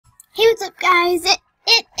Hey, what's up, guys?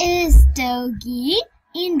 It is Doge,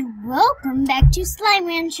 and welcome back to Slime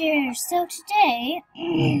Rancher. So today,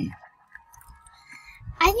 I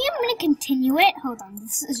think I'm gonna continue it. Hold on,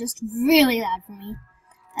 this is just really loud for me.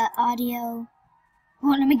 Audio.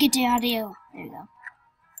 Well, let me get the audio. There you go.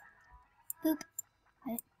 Boop.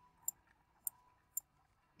 Right.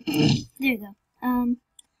 There you go.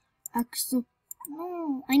 Axel.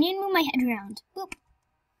 No, I need to move my head around. Boop.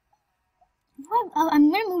 Oh,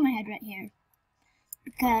 I'm gonna move my head right here.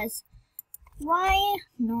 Because, why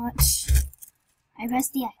not? I press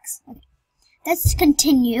the X. Okay. Let's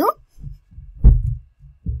continue.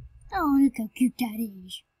 Oh, look how cute that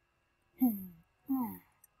is.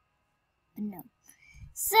 No.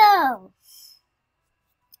 So,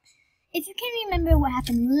 if you can remember what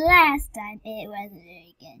happened last time, it wasn't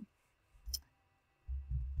very good.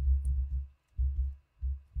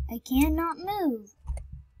 I cannot move.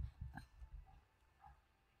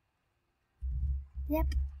 Yep.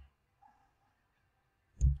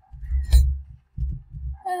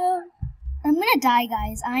 I'm gonna die,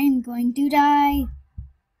 guys. I am going to die.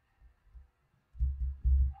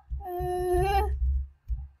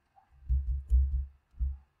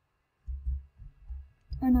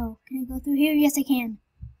 Oh no, can I go through here? Yes, I can.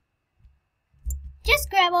 Just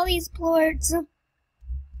grab all these plorts. Oh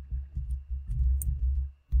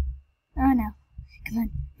no. Come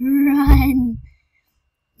on. Run.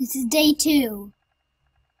 This is day 2.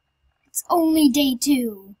 It's only day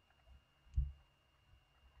 2.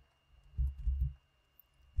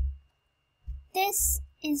 This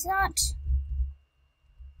is not...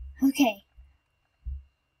 Okay.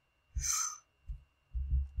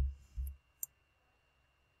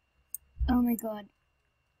 Oh my god.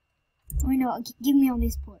 Oh no, give me all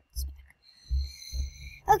these ports back.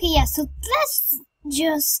 Okay, yeah, so let's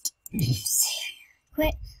just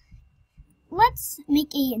quit. Let's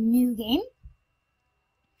make a new game.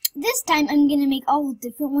 This time I'm gonna make all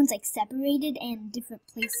different ones like separated and different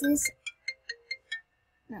places.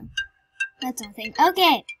 No, that's nothing.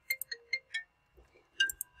 Okay.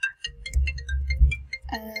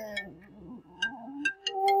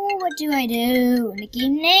 What do I do? The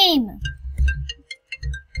game name.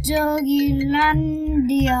 Dogelandia.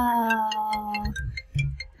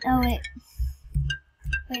 Oh wait.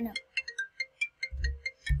 Wait, no.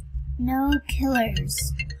 No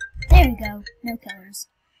killers. There we go. No killers.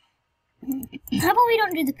 How about we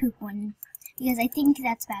don't do the poop one? Because I think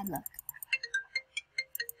that's bad luck.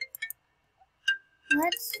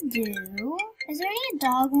 Let's do... Is there any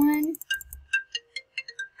dog one?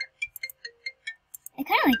 I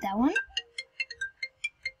kind of like that one.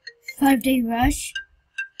 5-day rush.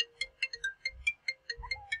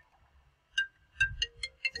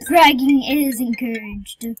 Bragging is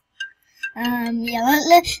encouraged. Yeah,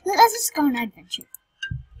 let's just go on an adventure.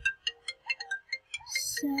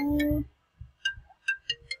 So,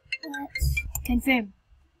 let's confirm.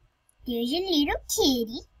 There's a little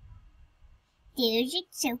kitty. There's it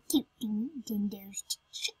so cute. And then there's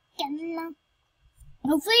chicken.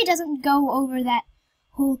 Hopefully it doesn't go over that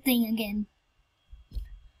whole thing again.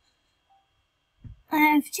 I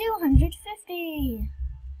have 250.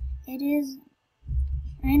 It is...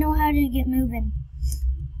 I know how to get moving.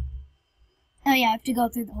 Oh yeah, I have to go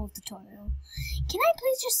through the whole tutorial. Can I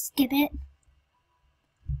please just skip it?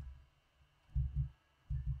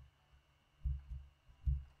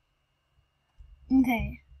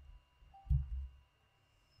 Okay.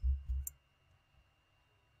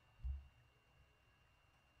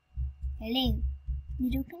 Hello,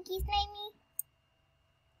 little Pinky Slimy.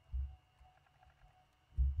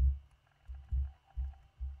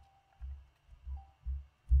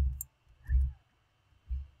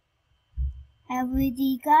 I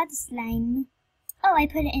already got slime. Oh, I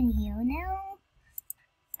put it in here now.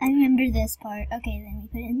 I remember this part. Okay, then we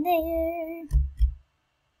put it in there.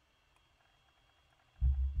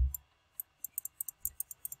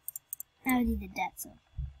 I already did that, so.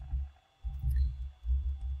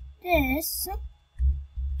 This.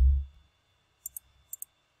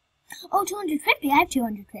 Oh, 250. I have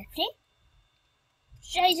 250.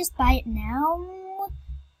 Should I just buy it now?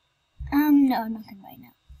 No, I'm not gonna buy it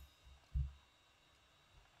now.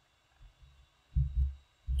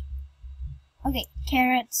 Okay,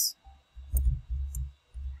 carrots.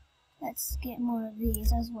 Let's get more of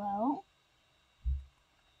these as well.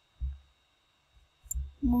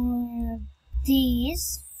 More of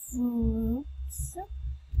these fruits.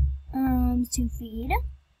 To feed.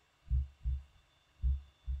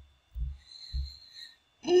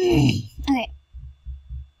 Okay.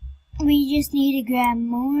 We just need to grab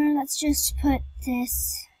more. Let's just put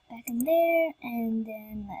this back in there, and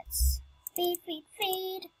then let's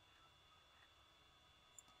feed.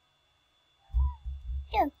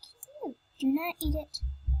 so cute. Do not eat it.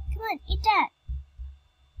 Come on, eat that.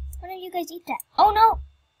 One of you guys eat that. Oh no!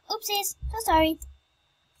 Oopsies. So sorry.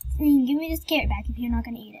 Give me this carrot back if you're not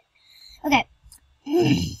gonna eat it. Okay.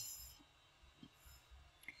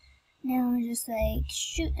 Now just like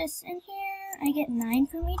shoot this in here. I get 9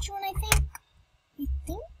 from each one, I think.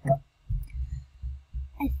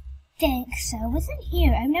 I think so. What's in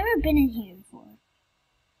here? I've never been in here before.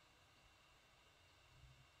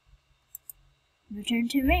 Return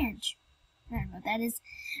to ranch. I don't know what that is.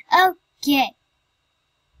 Okay.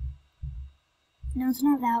 No, it's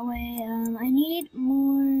not that way. I need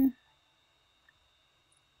more.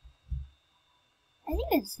 I think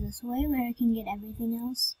it's this way where I can get everything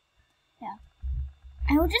else. Yeah.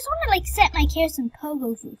 I would just want to like set my carrots and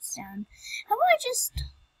pogo fruits down. How about I just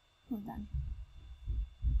hold on?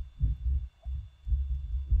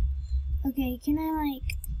 Okay, can I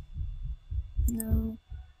like no.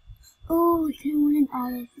 Oh, I kind of want an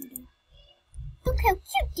olive fruit. Look how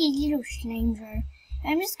cute these little slimes are.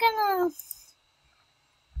 I'm just gonna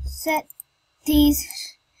set these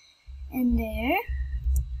in there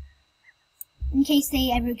in case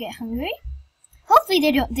they ever get hungry. Hopefully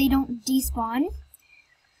they don't despawn.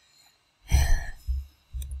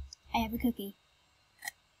 I have a cookie.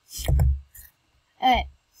 Alright.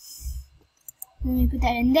 Let me put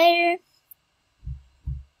that in there.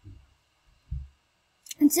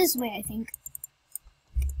 It's this way, I think.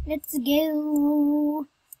 Let's go.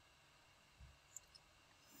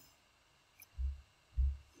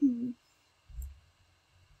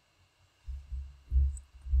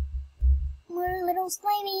 More little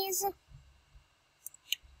slimies.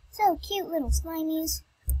 So cute little slimies.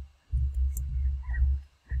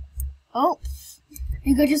 Oh,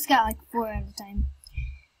 Hugo just got like 4 at a time.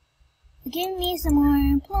 Give me some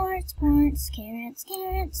more plorts, carrots,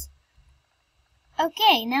 carrots.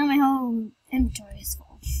 Okay, now my whole inventory is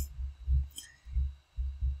full.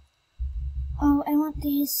 Oh, I want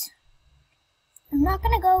these. I'm not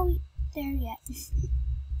gonna go there yet.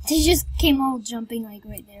 They just came all jumping like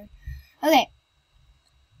right there. Okay.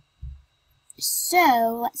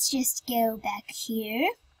 So, let's just go back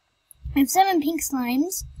here. I have 7 pink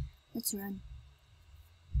slimes. Let's run.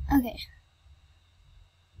 Okay.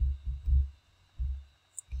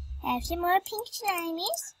 I have some more pink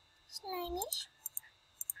slimies. Slimish.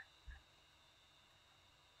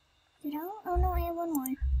 Oh no, I have one more.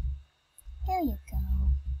 There you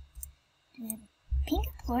go. Do I have a pink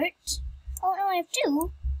plort? Oh no, I have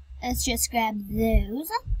 2. Let's just grab those.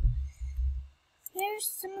 Here's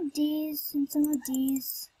some of these and some of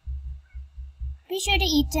these. Be sure to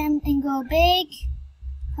eat them and go big,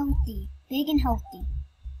 healthy. Big and healthy.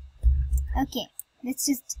 Okay, let's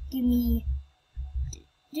just give me...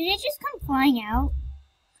 Did it just come flying out?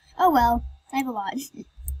 Oh well, I have a lot.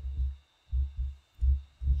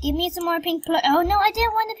 Give me some more pink plort. Oh no, I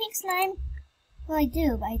didn't want the pink slime. Well, I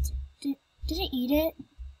do, but did it eat it?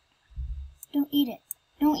 Don't eat it.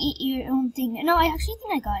 Don't eat your own thing. No, I actually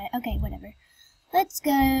think I got it. Okay, whatever. Let's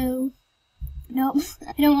go. Nope,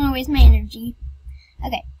 I don't want to waste my energy.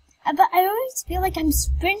 Okay, but I always feel like I'm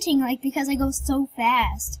sprinting, like, because I go so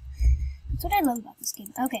fast. That's what I love about this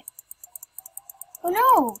game. Okay. Oh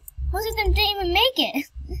no! Most of them didn't even make it.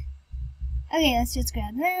 Okay, let's just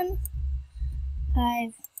grab them.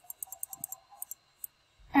 5.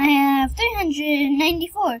 I have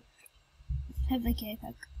 394. Have a cake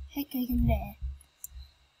in there.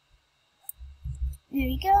 There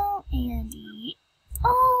we go, and eat.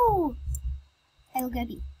 Oh! I will grab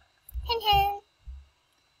you. Hen hen.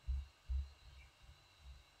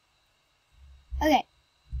 Okay.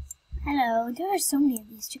 Hello. There are so many of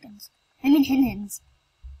these chickens. I mean hen hens.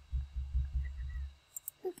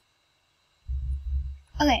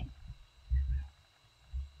 Okay.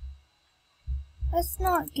 Let's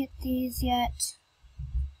not get these yet.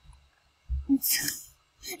 I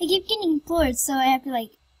keep getting bored, so I have to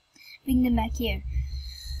like bring them back here.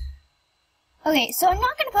 Okay, so I'm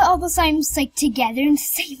not gonna put all the slimes like together in the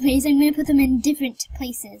same place. I'm gonna put them in different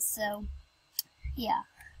places. So, yeah.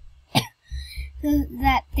 So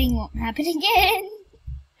that thing won't happen again.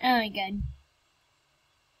 Oh my god.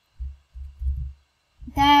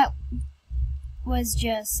 That was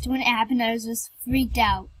just, when it happened, I was just freaked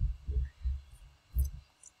out.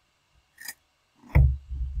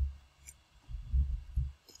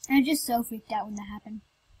 I was just so freaked out when that happened.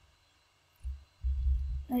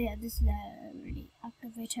 Oh yeah, this is already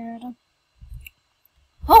activated.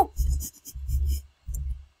 Oh!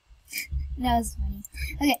 That was funny.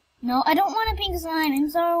 Okay, no, I don't want a pink slime. I'm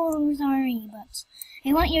so sorry, but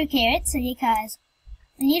I want your carrots because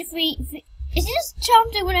I need free. It just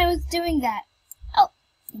chomped it when I was doing that. Oh,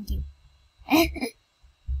 thank you.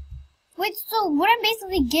 Wait, so what I'm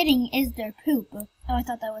basically getting is their poop. Oh, I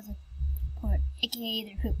thought that was a port, aka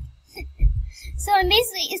their poop. So I'm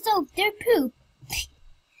basically, so their poop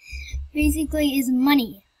basically is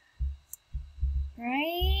money.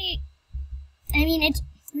 Right? I mean, it's,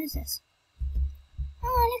 what is this?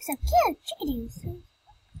 Oh, it looks so cute, chickadees.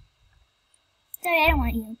 Sorry, I don't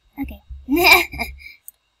want you. Okay.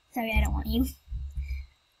 Sorry, I don't want you.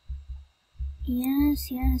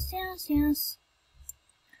 Yes, yes, yes, yes.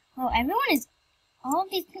 Oh, everyone is, all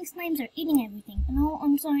of these pink slimes are eating everything. No,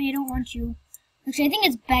 I'm sorry, I don't want you. Actually, I think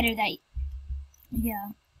it's better that, yeah.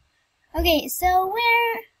 Okay, so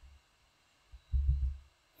where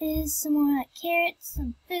is some more like carrots,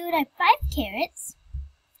 some food? I have 5 carrots.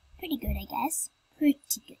 Pretty good, I guess.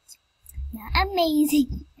 Pretty good. Yeah,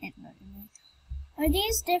 amazing. Are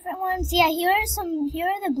these different ones? Yeah, here are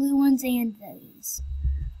the blue ones and those.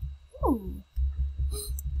 Ooh.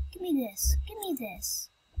 Give me this. Give me this.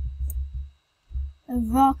 A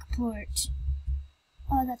rock port.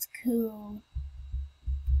 Oh, that's cool.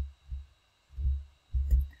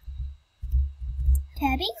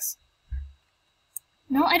 Tabbies?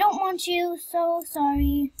 No, I don't want you. So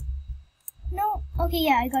sorry. No. Okay,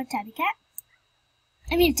 yeah, I got a tabby cat.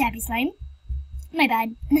 I mean a tabby slime. My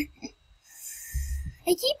bad. I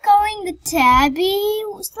keep calling the tabby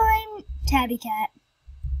slime tabby cat.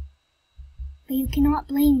 But you cannot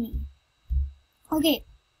blame me. Okay,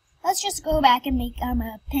 let's just go back and make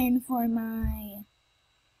a pen for my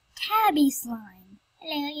tabby slime.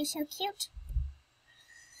 Hello, you're so cute.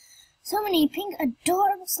 So many pink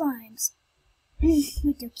adorable slimes.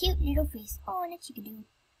 With your cute little face. Oh, and a chickadoo.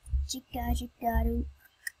 Chickadoo.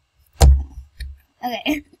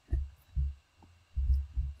 Okay.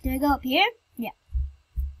 Do I go up here? Yeah.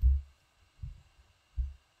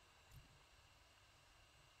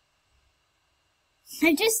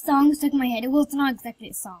 I just song stuck in my head. Well, it's not exactly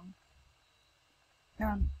a song.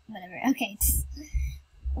 Whatever. Okay.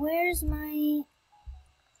 Where's my...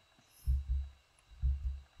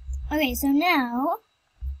 Okay, so now...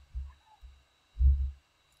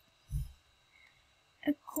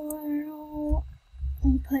 a coral...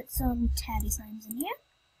 and put some tabby slimes in here.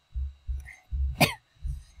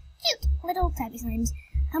 Cute little tabby slimes.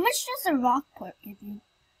 How much does a rock port give you?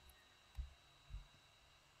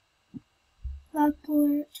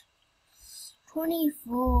 Rockport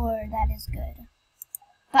 24, that is good.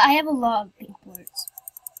 But I have a lot of pink ports,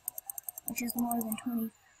 which is more than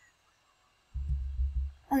 20.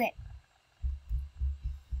 Okay.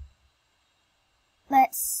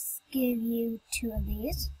 Let's give you 2 of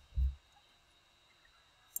these.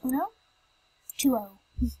 Oh no? 2-0.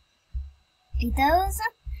 Eat those.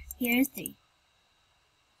 Here's 3.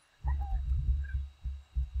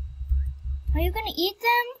 Are you gonna eat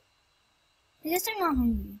them? I guess I'm not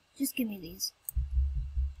hungry. Just give me these.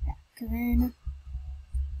 Yeah, come in.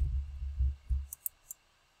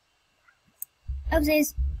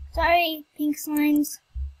 Oopsies. Sorry, pink slimes.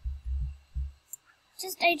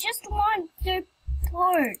 I just want their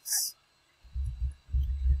ports.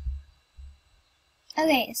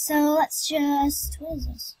 Okay, so let's just, what is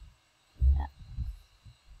this?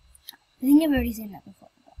 I think I've already seen that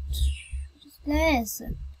before. What is this?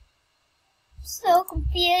 I'm so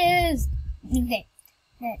confused. Okay,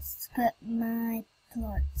 let's put my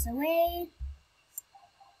plorts away.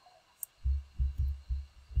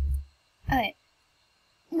 Alright,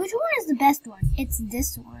 which one is the best one? It's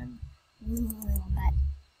this one. Ooh, I want that.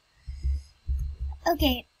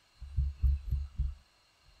 Okay.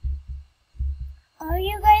 Are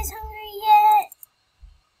you guys hungry yet?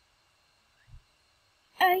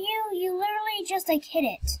 Are you? You literally just like hit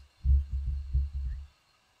it.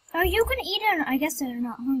 Are you gonna eat it or not? I guess they're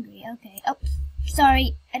not hungry. Okay. Oh,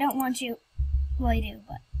 sorry. I don't want you. Well, I do,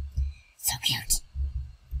 but so cute.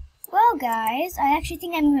 Well, guys, I actually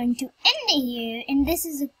think I'm going to end it here, and this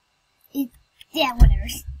is yeah, whatever.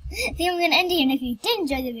 I think I'm gonna end it here, and if you did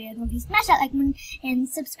enjoy the video, please smash that like button and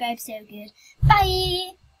subscribe. So good.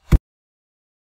 Bye.